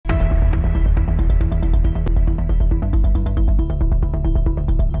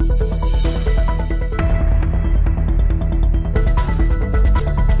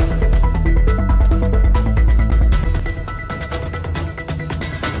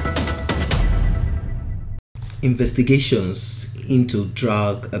investigations into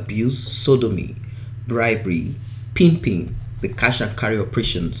drug abuse, sodomy, bribery, pimping, the cash and carry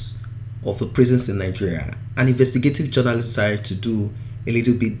operations of the prisons in Nigeria, an investigative journalist decided to do a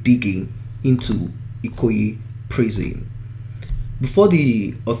little bit digging into Ikoyi prison. Before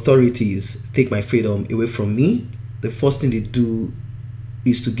the authorities take my freedom away from me, the first thing they do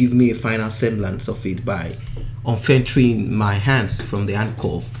is to give me a final semblance of it by unfurling my hands from the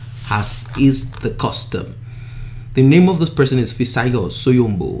handcuff, as is the custom. The name of this person is Fisayo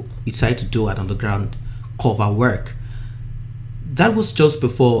Soyombo. He decided to do an underground cover work. That was just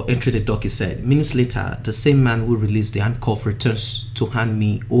before entering the dock, he said. Minutes later, the same man who released the handcuff returns to hand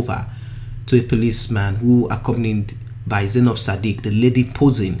me over to a policeman who, accompanied by Zainab Sadiq, the lady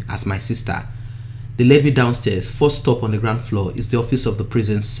posing as my sister, they led me downstairs. First stop on the ground floor is the office of the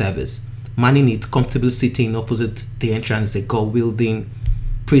prison service. Manning it, comfortably sitting opposite the entrance, the girl wielding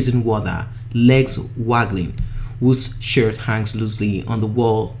prison warder, legs waggling, whose shirt hangs loosely on the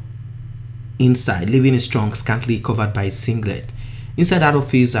wall inside, leaving his trunk scantily covered by a singlet. Inside that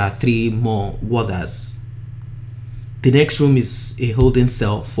office are 3 more warders. The next room is a holding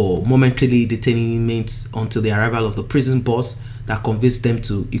cell for momentarily detaining inmates until the arrival of the prison boss that conveys them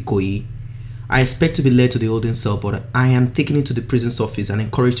to Ikoyi. I expect to be led to the holding cell, but I am taken into the prison's office and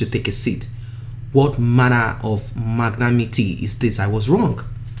encouraged to take a seat. What manner of magnanimity is this? I was wrong.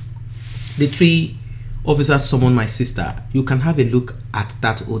 The 3 officers summoned my sister. You can have a look at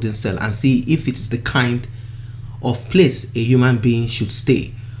that holding cell and see if it is the kind of place a human being should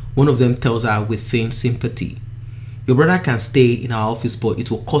stay. One of them tells her with faint sympathy, your brother can stay in our office, but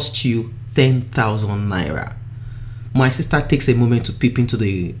it will cost you 10,000 naira. My sister takes a moment to peep into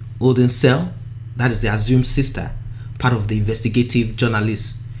the holding cell. That is the assumed sister, part of the investigative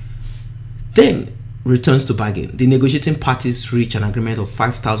journalist. Then returns to bargain. The negotiating parties reach an agreement of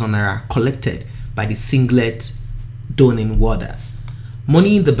 5,000 naira collected by the singlet donning warder.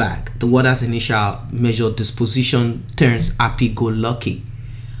 Money in the bag, the warder's initial measured disposition turns happy-go-lucky.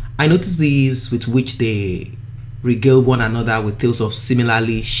 I notice the ease with which they regale one another with tales of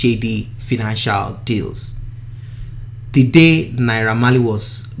similarly shady financial deals. The day Naira Marley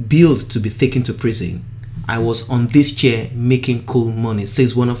was billed to be taken to prison, I was on this chair making cool money,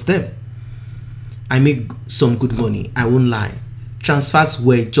 says one of them. I make some good money, I won't lie. Transfers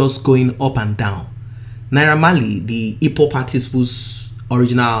were just going up and down. Naira Marley, the hip hop artist whose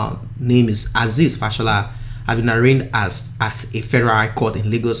original name is Aziz Fashola, had been arraigned at a federal high court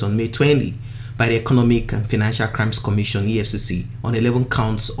in Lagos on May 20 by the Economic and Financial Crimes Commission (EFCC) on 11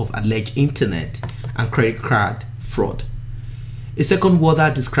 counts of alleged internet and credit card fraud. A second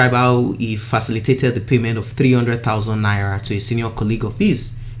warder described how he facilitated the payment of 300,000 naira to a senior colleague of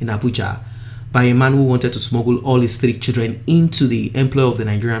his in Abuja by a man who wanted to smuggle all his 3 children into the employ of the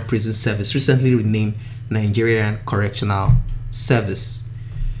Nigerian Prison Service, recently renamed Nigerian Correctional Service.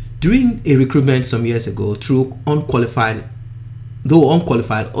 During a recruitment some years ago, though unqualified,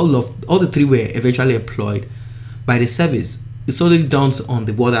 all the 3 were eventually employed by the service. It solely dawns on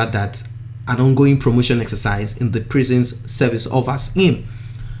the warder that an ongoing promotion exercise in the prison's service offers him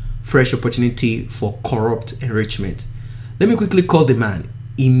fresh opportunity for corrupt enrichment. Let me quickly call the man.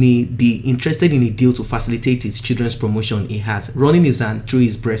 He may be interested in a deal to facilitate his children's promotion he has, running his hand through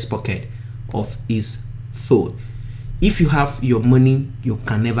his breast pocket of his phone. If you have your money, you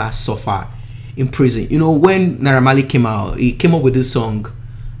can never suffer in prison. You know, when Naira Marley came out, he came up with this song,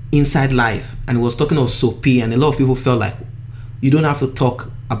 Inside Life, and he was talking of Soapy, and a lot of people felt like you don't have to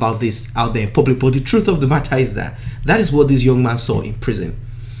talk about this out there in public. But the truth of the matter is that that is what this young man saw in prison.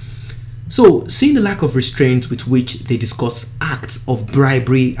 So, seeing the lack of restraint with which they discuss acts of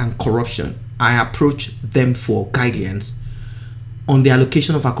bribery and corruption, I approach them for guidance on the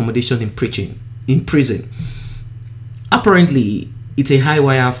allocation of accommodation in prison. Apparently, it's a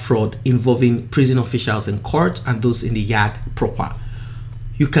high-wire fraud involving prison officials in court and those in the yard proper.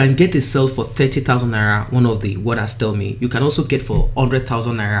 You can get a cell for 30,000 naira, one of the warders tell me. You can also get for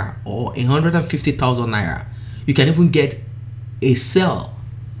 100,000 naira or 150,000 naira. You can even get a cell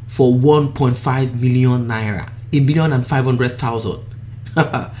for 1.5 million naira,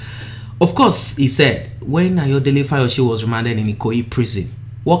 1,500,000. Of course, he said, when Ayodele Fayose was remanded in Ikoyi prison,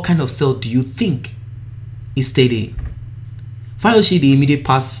 what kind of cell do you think he stayed in? Fayose, the immediate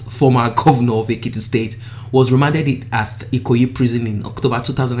past former governor of Ekiti State, was remanded at Ikoyi prison in October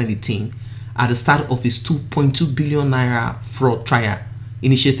 2018 at the start of his 2.2 billion naira fraud trial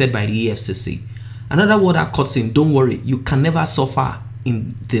initiated by the EFCC. Another warder cuts in, don't worry, you can never suffer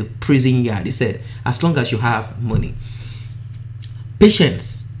in the prison yard, he said, as long as you have money.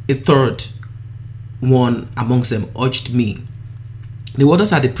 Patience, a third one amongst them, urged me. The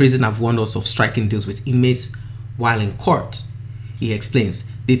warders at the prison have warned us of striking deals with inmates while in court. He explains,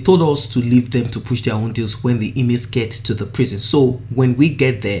 they told us to leave them to push their own deals when the inmates get to the prison. So when we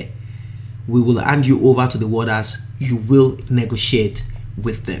get there, we will hand you over to the warders. You will negotiate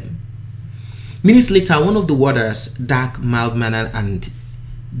with them. Minutes later, one of the warders, dark, mild-mannered, and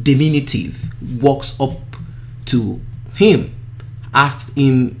diminutive, walks up to him, asked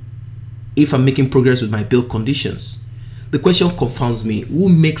him if I'm making progress with my bail conditions. The question confounds me. Who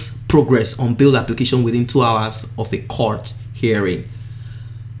makes progress on bail application within 2 hours of a court hearing?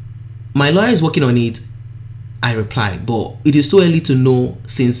 My lawyer is working on it, I replied, but it is too early to know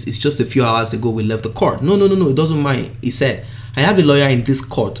since it's just a few hours ago we left the court. No, it doesn't mind. He said, I have a lawyer in this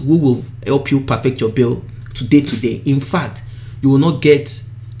court who will help you perfect your bail today. In fact, you will not get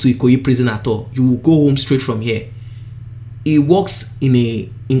to Ikoyi prison at all. You will go home straight from here. He works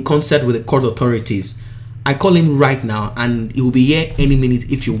in concert with the court authorities. I call him right now and he will be here any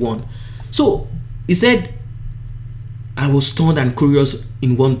minute if you want. So he said, I was stunned and curious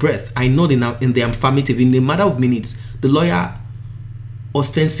in one breath. I nodded in the affirmative. In a matter of minutes, the lawyer,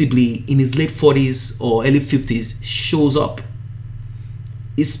 ostensibly in his late 40s or early 50s, shows up.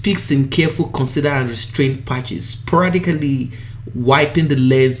 He speaks in careful, considered, and restrained patches, sporadically wiping the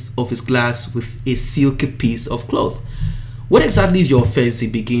legs of his glass with a silky piece of cloth. What exactly is your offense? He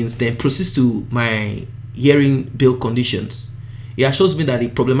begins, then proceeds to my hearing bail conditions. He assures me that the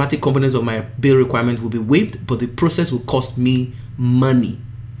problematic components of my bail requirement will be waived, but the process will cost me money.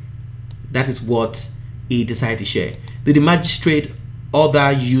 That is what he decided to share. Did the magistrate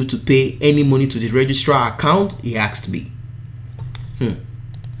order you to pay any money to the registrar account? He asked me.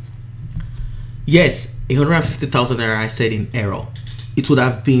 Yes, 150,000 naira, I said in error. It should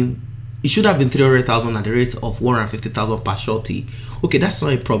have been 300,000 at the rate of 150,000 per shorty. Okay, that's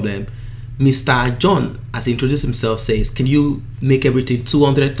not a problem. Mr. John, as he introduced himself, says, can you make everything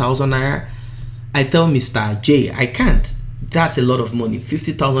 200,000 naira? I tell Mr. J, I can't. That's a lot of money.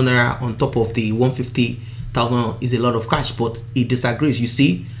 50,000 naira on top of the 150,000 is a lot of cash, but he disagrees. You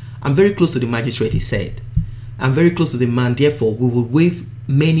see, I'm very close to the magistrate, he said. I'm very close to the man, therefore we will waive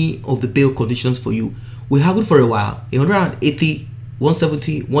many of the bail conditions for you. We haggled for a while. 180,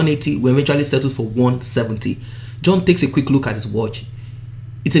 170, 180, we eventually settled for 170. John takes a quick look at his watch.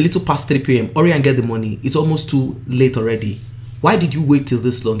 It's a little past 3 p.m. Hurry and get the money. It's almost too late already. Why did you wait till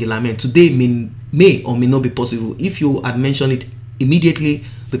this long? He lament. Today may or may not be possible. If you had mentioned it immediately,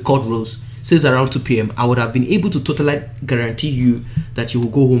 the court rose. Says around 2 p.m. I would have been able to totally guarantee you that you will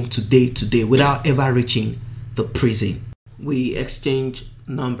go home today without ever reaching the prison. We exchanged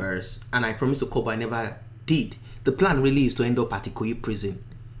numbers and I promised to call, but I never did. The plan really is to end up at Ikoyi prison.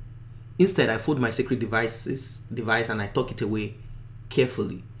 Instead, I fold my secret device and I tuck it away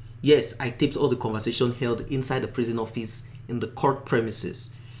carefully. Yes, I taped all the conversation held inside the prison office in the court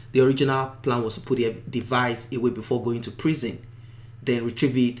premises. The original plan was to put the device away before going to prison, then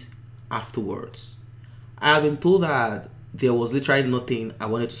retrieve it afterwards. I have been told that there was literally nothing I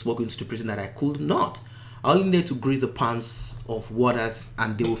wanted to smoke into the prison that I could not. I only needed to grease the palms of warders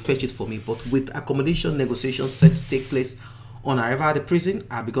and they will fetch it for me. But with accommodation negotiations set to take place on arrival at the prison,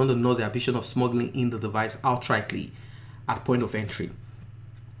 I have begun to nurse the ambition of smuggling in the device outrightly at point of entry.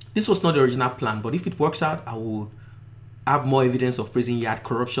 This was not the original plan, but if it works out, I would have more evidence of prison yard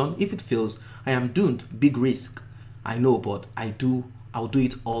corruption. If it fails, I am doomed. Big risk, I know, but I'll do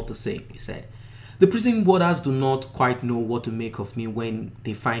it all the same, he said. The prison warders do not quite know what to make of me when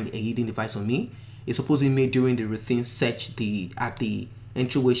they find a hidden device on me. A supposed inmate during the routine search at the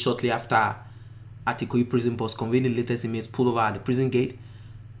entryway shortly after Ikoyi prison bus conveying the latest inmates pulled over at the prison gate.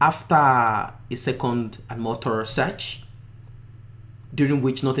 After a second and more thorough search, during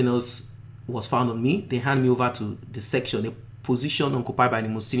which nothing else was found on me, they hand me over to the section, a position occupied by the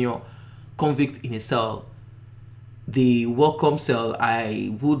most senior convict in a cell. The welcome cell.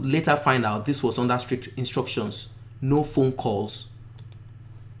 I would later find out this was under strict instructions. No phone calls.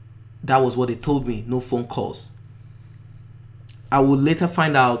 That was what they told me, no phone calls. I would later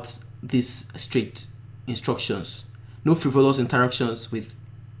find out these strict instructions. No frivolous interactions with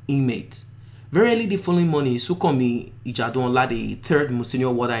inmates. Very early the following morning, Sukomi Ijadonla, the third most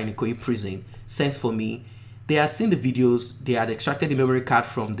senior warder in Ikoyi prison, sent for me. They had seen the videos, they had extracted the memory card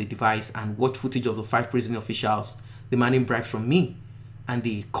from the device and watched footage of the 5 prison officials demanding bribes from me and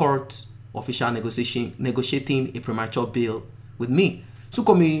the court official negotiating a premature bail with me.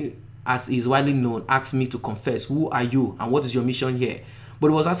 Sukomi, as is widely known, asked me to confess. Who are you and what is your mission here? But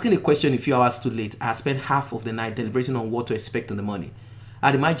he was asking a question a few hours too late. I had spent half of the night deliberating on what to expect in the morning.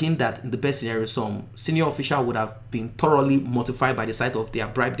 I'd imagine that in the best scenario, some senior official would have been thoroughly mortified by the sight of their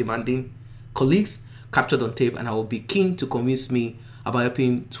bribe-demanding colleagues captured on tape, and I would be keen to convince me about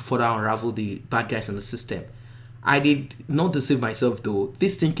helping to further unravel the bad guys in the system. I did not deceive myself though.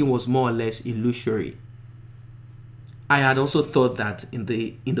 This thinking was more or less illusory. I had also thought that in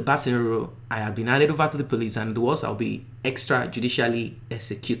the bad scenario, I had been handed over to the police and the worst, I'll be extrajudicially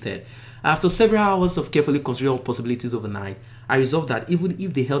executed. After several hours of carefully considering all possibilities overnight, I resolved that even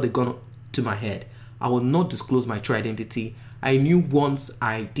if they held a gun to my head, I would not disclose my true identity. I knew once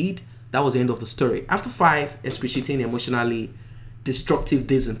I did, that was the end of the story. After 5 excruciating, emotionally destructive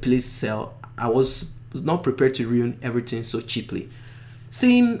days in police cell, I was not prepared to ruin everything so cheaply.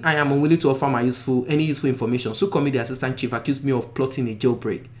 Seeing I am unwilling to offer my any useful information, so called me the assistant chief accused me of plotting a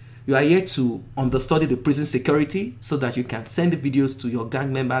jailbreak. You are here to understudy the prison security so that you can send the videos to your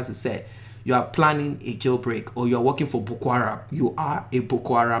gang members. He said, you are planning a jailbreak or you are working for Boko Haram. You are a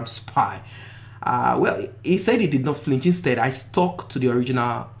Boko Haram spy. Well, he said he did not flinch. Instead, I stuck to the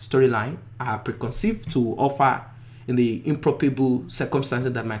original storyline I preconceived to offer in the improbable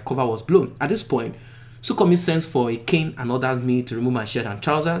circumstances that my cover was blown. At this point, Sukomi sends for a cane and ordered me to remove my shirt and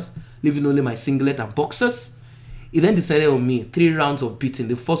trousers, leaving only my singlet and boxers. He then decided on me 3 rounds of beating,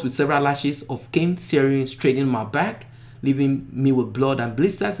 the first with several lashes of cane searing straight in my back, leaving me with blood and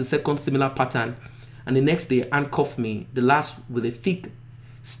blisters, the second similar pattern, and the next day handcuffed me, the last with a thick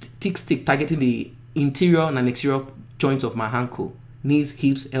stick targeting the interior and exterior joints of my ankle, knees,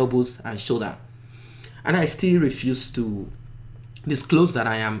 hips, elbows, and shoulder. And I still refuse to disclose that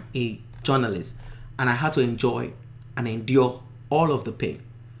I am a journalist, and I had to enjoy and endure all of the pain.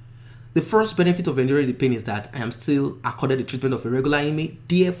 The first benefit of enduring the pain is that I am still accorded the treatment of a regular inmate.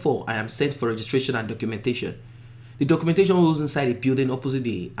 Therefore, I am sent for registration and documentation. The documentation was inside a building opposite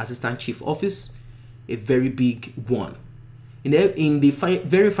the assistant chief office, a very big one. In the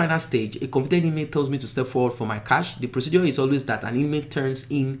very final stage, a convicted inmate tells me to step forward for my cash. The procedure is always that an inmate turns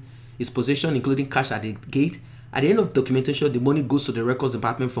in his possession, including cash, at the gate. At the end of documentation, the money goes to the records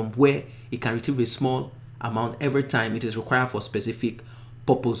department from where he can retrieve a small amount every time it is required for a specific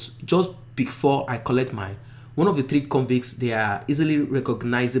purpose. Just before I collect mine, one of the 3 convicts, they are easily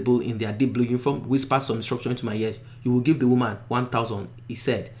recognizable in their deep blue uniform, whispers some instruction into my ear. You will give the woman 1,000, he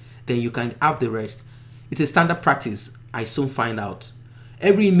said. Then you can have the rest. It's a standard practice, I soon find out.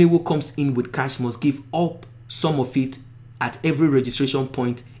 Every inmate who comes in with cash must give up some of it at every registration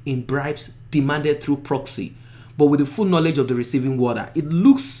point in bribes demanded through proxy, but with the full knowledge of the receiving warder. It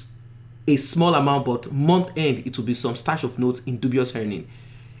looks a small amount, but month end it will be some stash of notes in dubious earning.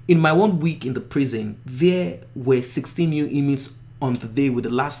 In my 1 week in the prison, there were 16 new inmates on the day with the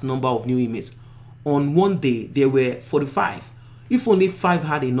last number of new inmates. On one day, there were 45. If only 5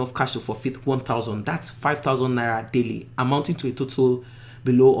 had enough cash to forfeit 1,000, that's 5,000 naira daily, amounting to a total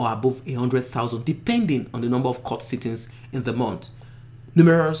below or above 100,000, depending on the number of court sittings in the month.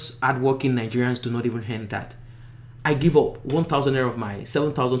 Numerous hardworking Nigerians do not even earn that. I give up 1,000 naira of my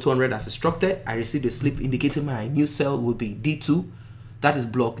 7,200 as instructed. I received a slip indicating my new cell will be D2. That is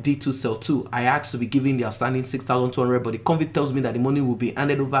block D2 cell 2. I asked to be given the outstanding 6,200, but the convict tells me that the money will be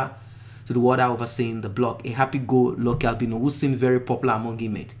handed over to the warder overseeing the block, a happy-go-lucky albino who seemed very popular among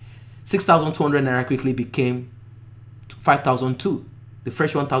inmates. 6,200 naira quickly became 5,002. The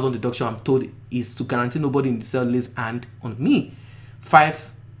fresh 1,000 deduction, I'm told, is to guarantee nobody in the cell lays hand on me.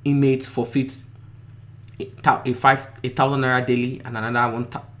 5 inmates forfeit 1,000 naira daily, and another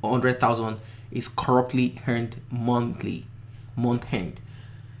 100,000 is corruptly earned monthly, month end.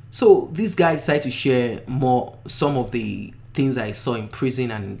 So these guys decided to share some of the things I saw in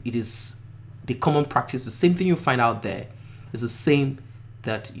prison, and it is the common practice. The same thing you find out there is the same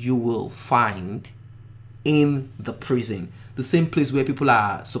that you will find in the prison. The same place where people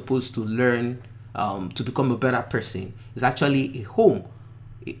are supposed to learn to become a better person is actually a home,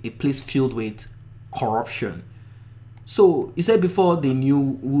 a place filled with corruption. So he said before they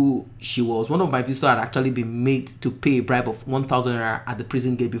knew who she was, one of my visitors had actually been made to pay a bribe of 1,000 naira at the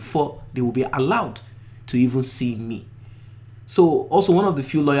prison gate before they will be allowed to even see me. So also one of the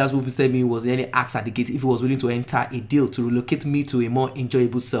few lawyers who visited me was nearly asked at the gate if he was willing to enter a deal to relocate me to a more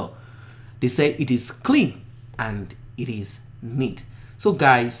enjoyable cell. They said it is clean and it is neat. So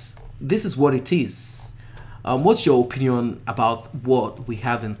guys, this is what it is. What's your opinion about what we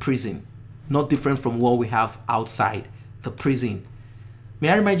have in prison? Not different from what we have outside the prison. May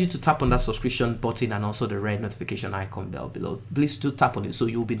I remind you to tap on that subscription button and also the red notification icon bell below. Please do tap on it so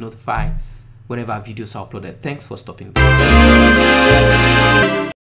you'll be notified whenever videos are uploaded. Thanks for stopping by.